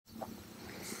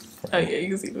Oh yeah, you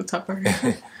can see the top part.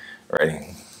 Ready?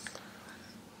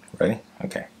 Ready?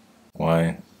 Okay.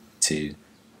 1, 2,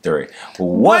 3.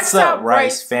 What's up,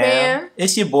 Rice fam?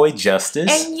 It's your boy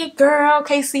Justice. And your girl,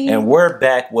 Kacey. And we're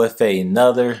back with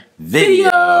another video.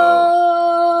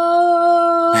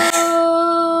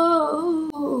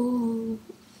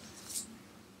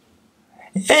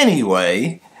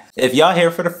 Anyway, if y'all here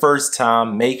for the first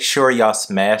time, make sure y'all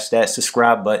smash that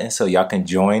subscribe button so y'all can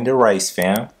join the Rice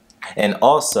fam. And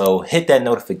also hit that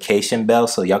notification bell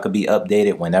so y'all can be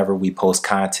updated whenever we post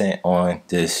content on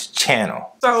this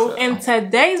channel. So in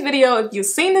today's video, if you've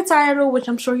seen the title, which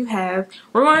I'm sure you have,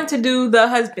 we're going to do the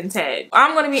husband tag.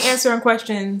 I'm going to be answering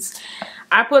questions.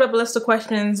 I put up a list of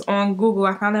questions on Google.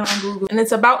 I found it on Google. And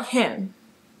it's about him.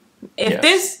 If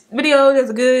this video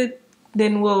is good,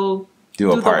 then we'll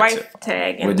do the wife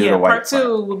tag. And we'll part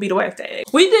 2 will be the wife tag.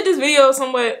 We did this video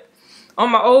somewhat on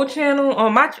my old channel,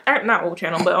 on my, not old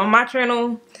channel, but on my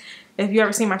channel. If you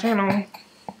ever seen my channel,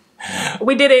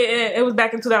 we did it. It was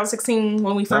back in 2016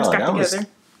 when we first got together.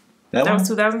 That was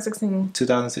 2016.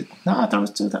 2006? No, I thought it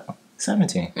was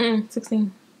 2017.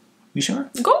 16. You sure?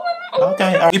 Go on.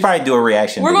 Okay. We probably do a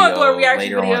reaction video. We're going to do a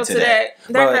reaction video to that.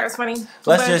 That was funny.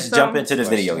 Let's just jump into the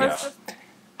video, y'all.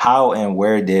 How and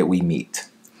where did we meet?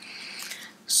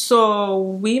 So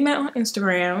we met on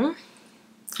Instagram.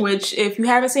 Which, if you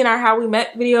haven't seen our How We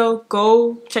Met video,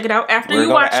 go check it out after you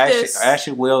watch this.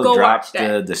 Actually, we'll drop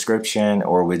the description,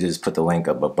 or we'll just put the link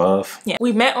up above. Yeah,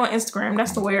 we met on Instagram.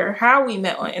 That's the where. How we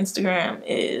met on Instagram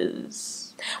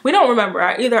is, we don't remember.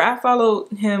 Either I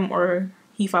followed him or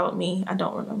he followed me. I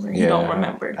don't remember. You don't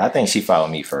remember. I think she followed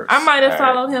me first. I might have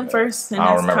followed him first. And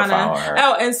I don't remember following her.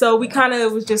 Oh, and so we kind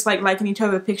of was just like liking each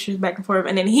other's pictures back and forth.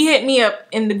 And then he hit me up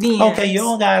in the DMs. Okay, you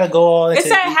don't gotta go all into it.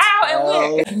 Said how and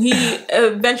where. He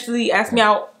eventually asked me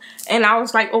out. And I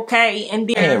was like, okay. And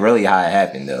then, ain't really how it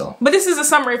happened though. But this is a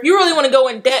summer. If you really want to go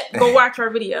in depth, go watch our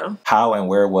video. How and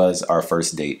where was our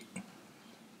first date?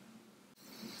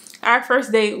 Our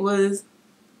first date was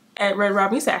at Red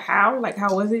Robin. You said how? Like,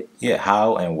 how was it? Yeah,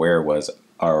 how and where was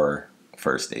our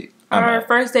first date? Our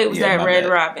first date was at Red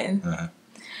Robin.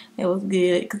 It was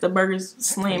good because the burgers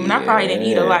slim. And I probably didn't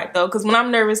eat a lot, though, because when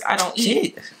I'm nervous, I don't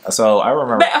eat. So, I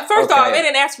remember. But first off, they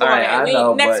didn't ask for all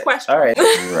that. Next question. All right.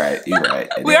 You're right. You're right.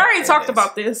 We already talked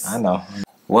about this. I know.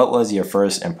 What was your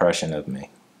first impression of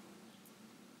me?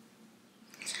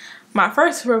 My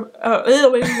first... what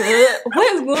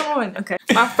is going on? Okay.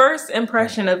 My first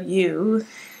impression of you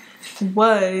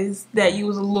was that you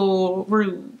was a little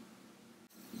rude.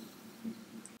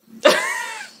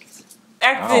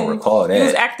 I don't recall that. You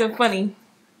was acting funny.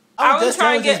 I was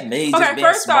trying to get... Okay,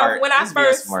 first off, when I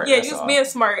first... Yeah, you was being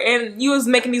smart. And you was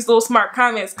making these little smart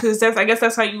comments because I guess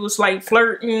that's how you was like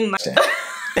flirting.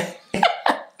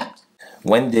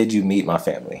 When did you meet my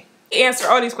family? Answer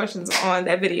all these questions on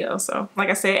that video. So,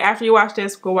 like I said, after you watch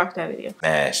this, go watch that video.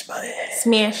 Smash my ass.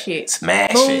 Smash it.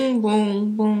 Smash it. Boom,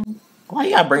 boom, boom. Why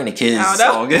you gotta bring the kids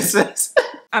song?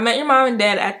 I met your mom and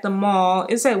dad at the mall.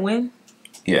 Is that when?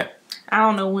 Yeah. I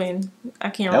don't know when. I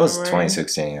can't remember. That was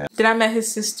 2016. Yeah. Then I met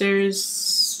his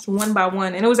sisters one by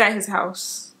one, and it was at his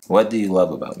house. What do you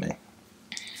love about me?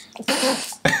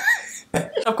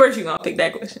 Of course you're gonna pick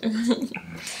that question.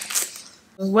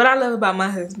 What I love about my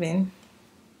husband.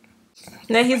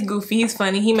 That he's goofy, he's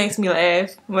funny, he makes me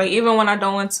laugh. Like, even when I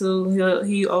don't want to,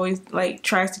 he always like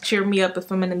tries to cheer me up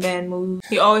if I'm in a bad mood.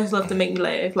 He always loves to make me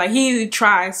laugh. Like, he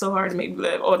tries so hard to make me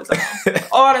laugh all the time.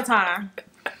 All the time.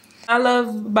 I love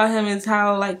about him is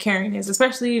how like caring he is,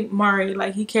 especially Mari.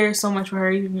 Like, he cares so much for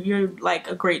her. You're like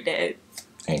a great dad.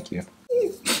 Thank you.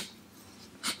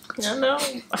 I know.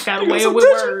 I got away with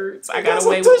words. I got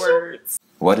away with words.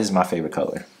 What is my favorite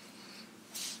color?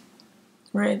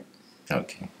 Red.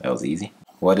 Okay, that was easy.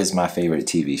 What is my favorite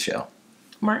TV show?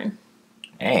 Martin.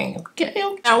 Dang, okay.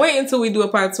 Now wait until we do a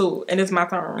part 2 and it's my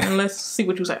turn and let's see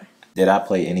what you say. Did I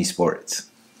play any sports?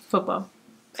 Football.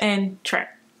 And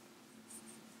track.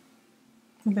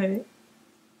 Is that it?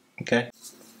 Okay.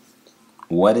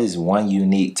 What is one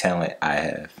unique talent I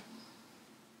have?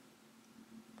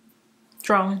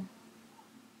 Drawing.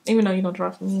 Even though you don't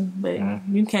draw for me, but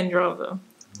you can draw though.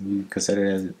 You consider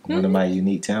it as one of my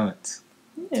unique talents?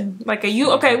 Yeah, like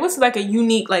okay, what's like a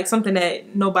unique, like something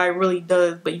that nobody really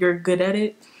does, but you're good at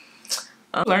it?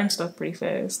 Learn stuff pretty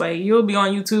fast. Like, you'll be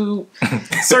on YouTube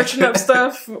searching up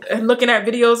stuff and looking at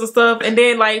videos and stuff, and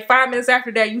then like 5 minutes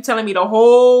after that, you telling me the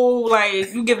whole,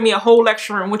 like, you give me a whole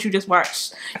lecture on what you just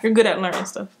watched. You're good at learning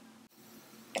stuff.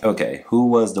 Okay, who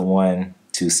was the one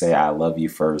to say I love you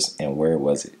first, and where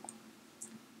was it?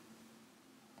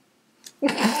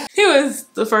 He was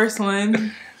the first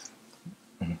one.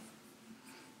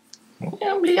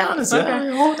 Yeah, be honest.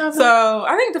 Okay. So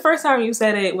I think the first time you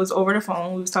said it was over the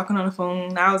phone. We was talking on the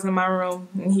phone. I was in my room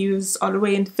and he was all the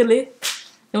way in Philly.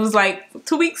 It was like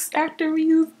 2 weeks after we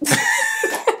used.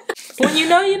 When you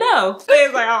know, you know.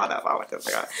 It's like, I don't know if I want this.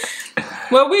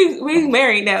 Well, we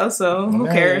married now, so who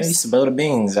cares? I used to blow the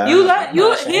beans.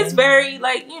 He's very,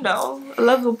 like, you know,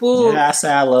 lovable. Yeah, I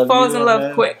say I love falls you. In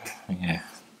love quick. Yeah, it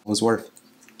was worth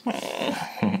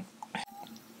it.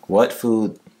 What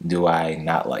food do I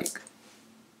not like?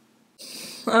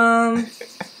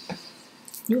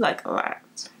 You like a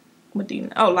lot. What do you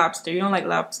know? Oh, lobster. You don't like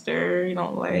lobster. You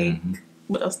don't like...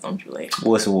 What else don't you like?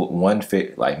 What's one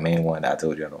main one I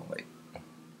told you I don't like?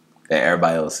 That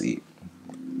everybody else eat.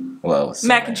 Well,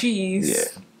 mac and cheese.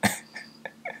 Yeah.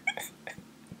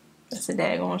 That's a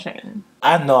daggone shame.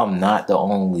 I know I'm not the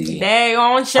only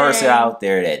person out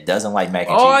there that doesn't like mac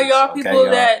and cheese. All y'all people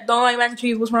that don't like mac and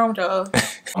cheese, what's wrong with y'all?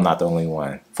 I'm not the only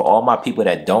one. For all my people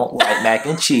that don't like mac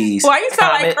and cheese, why you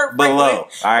sound like Kurt below. All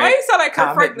right? Why you sound like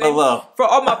Kurt Franklin below. For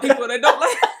all my people that don't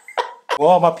like... For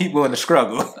all my people in the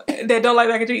struggle that don't like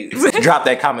mac and cheese. Drop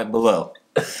that comment below.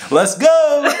 Let's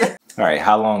go. All right,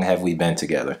 how long have we been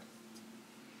together?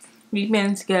 We've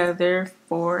been together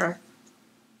for...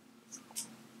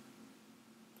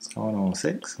 It's going on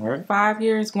 6, right? 5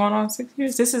 years, going on 6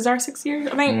 years. This is our 6th year,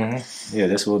 I think. Yeah,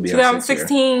 this will be our 6th year.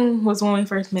 2016 was when we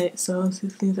first met, so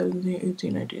 16, 17,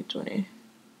 18, 19, 20.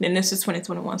 Then this is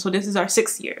 2021, so this is our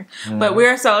 6th year. But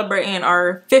we're celebrating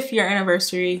our 5th year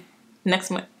anniversary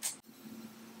next month.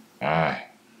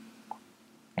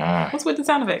 What's with the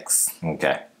sound effects?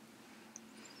 Okay.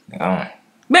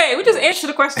 Babe, we just answered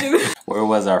the question. Where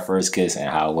was our first kiss and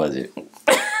how was it?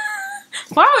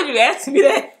 Why would you ask me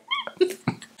that?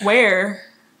 Where?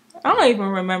 I don't even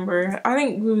remember. I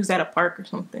think we was at a park or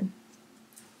something.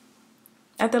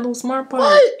 At the little small park.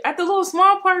 What? At the little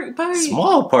small park, babe.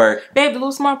 Small park? Babe, the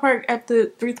little small park at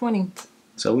the 320.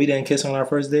 So we didn't kiss on our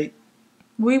first date?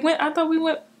 I thought we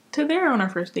went to there on our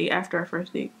first date, after our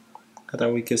first date. I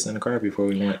thought we kissed in the car before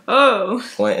we went. Oh.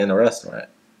 Went in a restaurant.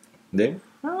 Did we?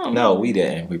 Oh. No, we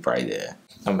didn't. We probably did.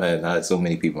 I mean, not so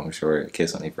many people, I'm sure,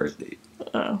 kiss on their first date.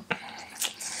 Oh.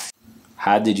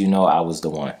 How did you know I was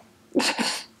the one?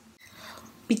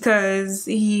 Because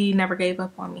he never gave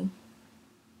up on me.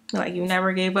 Like, you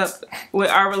never gave up with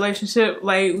our relationship.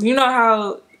 Like, you know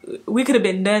how we could have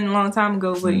been done a long time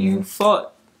ago, but you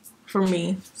fought for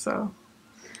me. So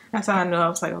that's how I know. I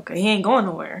was like, okay, he ain't going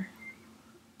nowhere.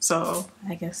 So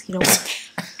I guess he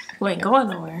ain't going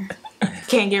nowhere.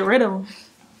 Can't get rid of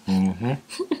him.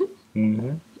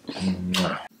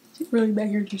 She's really back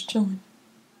here just chilling.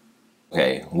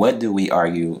 Okay, what do we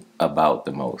argue about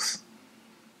the most?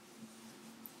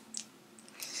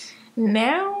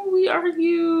 Now we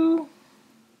argue.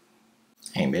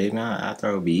 Hey, baby, I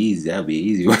thought it would be easy. That would be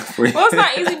easy for you. Well, it's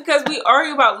not easy because we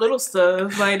argue about little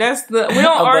stuff. Like, that's we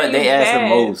don't argue. But they ask the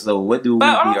most, so what do we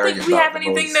argue about? But I don't think we have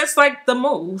anything that's like the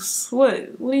most.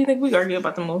 What do you think we argue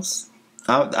about the most?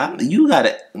 You got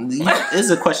it. It's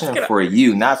a question for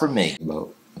you, not for me.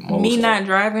 About me not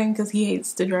driving because he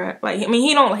hates to drive. Like, I mean,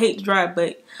 he don't hate to drive,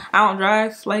 but I don't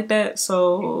drive like that.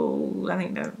 So I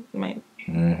think that might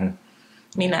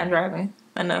me not driving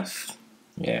enough.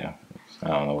 Yeah. I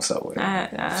don't know what's up with her.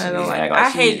 I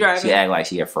hate driving. She act like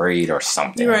she afraid or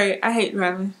something. You're right. I hate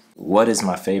driving. What is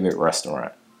my favorite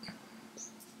restaurant?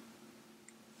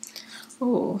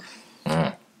 Ooh.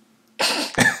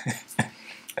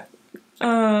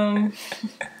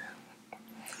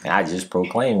 I just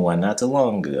proclaimed one not too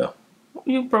long ago.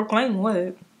 You proclaimed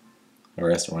what? A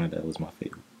restaurant that was my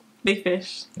favorite. Big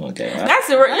Fish. Okay.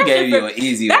 I gave you an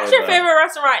easy one. That's your favorite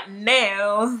restaurant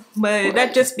now, but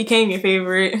that just became your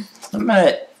favorite. I'm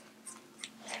not.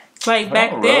 Like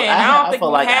back then, I don't think feel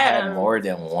you like had I had more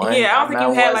than one. Yeah, I don't think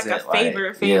you had like a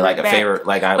favorite. Yeah, like a favorite.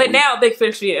 But now Big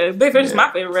Fish, Big Fish is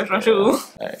my favorite restaurant too.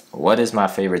 Right. What is my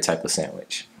favorite type of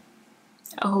sandwich?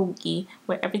 A hoagie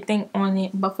with everything on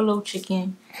it, buffalo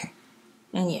chicken,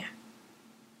 and yeah.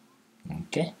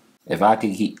 Okay. If I could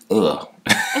eat,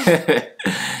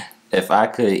 if I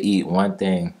could eat one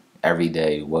thing every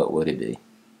day, what would it be?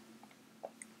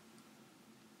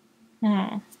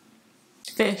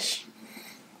 Fish.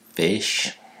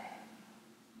 Fish.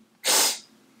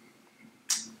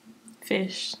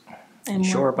 Fish. And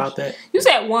you sure about that? You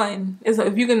said one.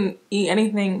 If you can eat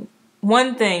anything,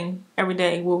 one thing every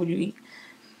day, what would you eat?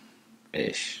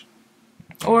 Fish.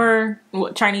 Or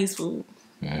what? Chinese food.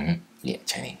 Yeah,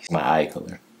 Chinese. My eye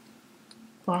color.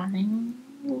 Brown,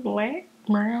 black,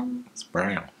 brown. It's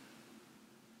brown.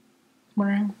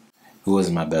 Brown. Who is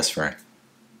my best friend?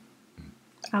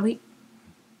 Ali.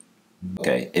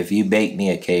 Okay, if you bake me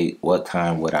a cake, what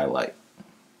kind would I like?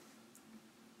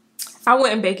 I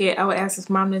wouldn't bake it. I would ask his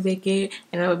mom to bake it,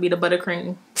 and it would be the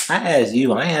buttercream. I asked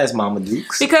you. I asked Mama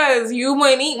Dukes. Because you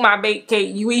wouldn't eat my baked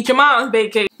cake. You eat your mom's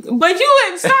baked cake. But you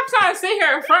wouldn't stop trying to sit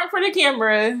here in front for the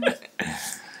camera.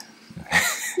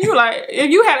 You like, if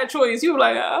you had a choice, you were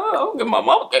like, oh, I'll get my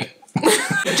mom cake.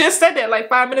 You just said that like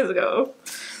 5 minutes ago.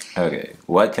 Okay.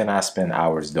 What can I spend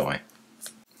hours doing?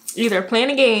 Either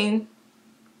playing a game.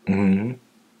 Mm-hmm.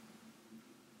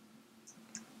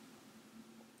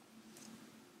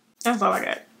 That's all I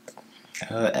got.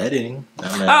 Editing.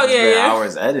 I mean, yeah.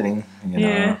 hours editing. You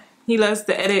know. He loves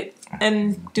to edit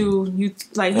and do he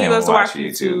loves to watch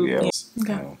YouTube. Yeah.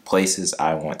 Okay. You know, places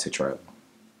I want to travel.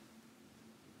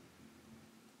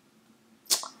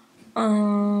 I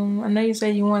know you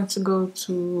said you want to go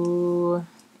to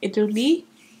Italy.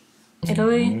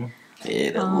 Italy.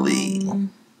 Italy.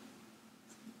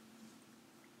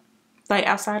 Like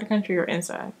outside the country or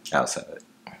inside? Outside.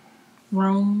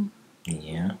 Rome.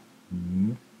 Yeah.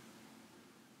 Mm-hmm.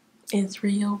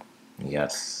 Israel.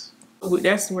 Yes.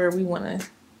 That's where we want to,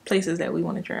 places that we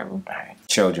want to travel. All right.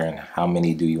 Children, how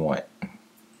many do you want?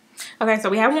 Okay, so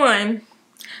we have one,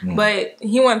 but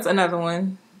he wants another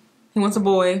one. He wants a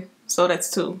boy, so that's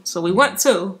 2. So we want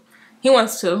 2. He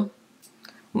wants 2.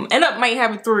 End up might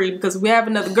have 3 because we have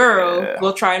another girl. Yeah.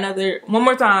 We'll try one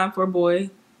more time for a boy,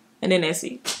 and then that's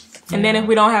it. And then if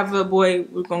we don't have a boy,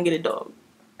 we're gonna get a dog.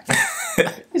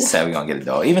 You said we're gonna get a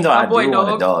dog, even though I do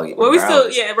want a dog. Well,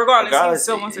 regardless, he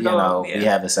still wants a dog. We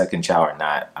have a second child or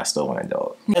not, I still want a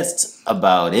dog. That's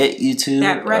about it,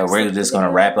 YouTube. We're just gonna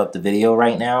wrap up the video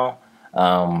right now.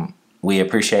 We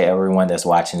appreciate everyone that's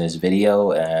watching this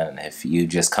video, and if you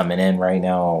just coming in right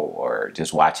now or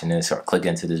just watching this or click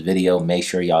into this video, make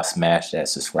sure y'all smash that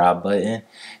subscribe button,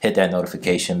 hit that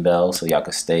notification bell so y'all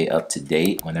can stay up to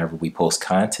date whenever we post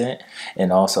content.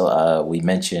 And also we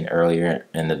mentioned earlier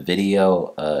in the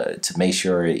video to make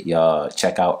sure y'all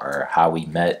check out our How We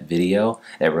Met video.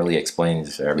 That really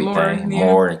explains everything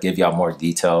more and give y'all more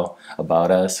detail about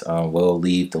us. We'll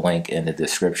leave the link in the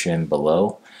description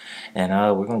below. And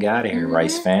we're going to get out of here,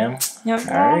 Rice fam. Yep.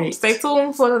 All right. Stay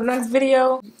tuned for the next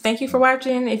video. Thank you for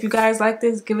watching. If you guys like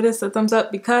this, give it a thumbs up,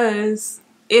 because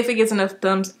if it gets enough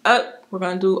thumbs up, we're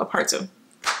going to do a part 2.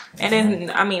 And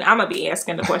then, I mean, I'm going to be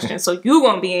asking the questions, so you're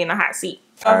going to be in the hot seat.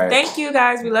 So thank you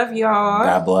guys. We love y'all.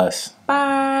 God bless.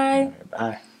 Bye.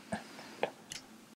 Bye.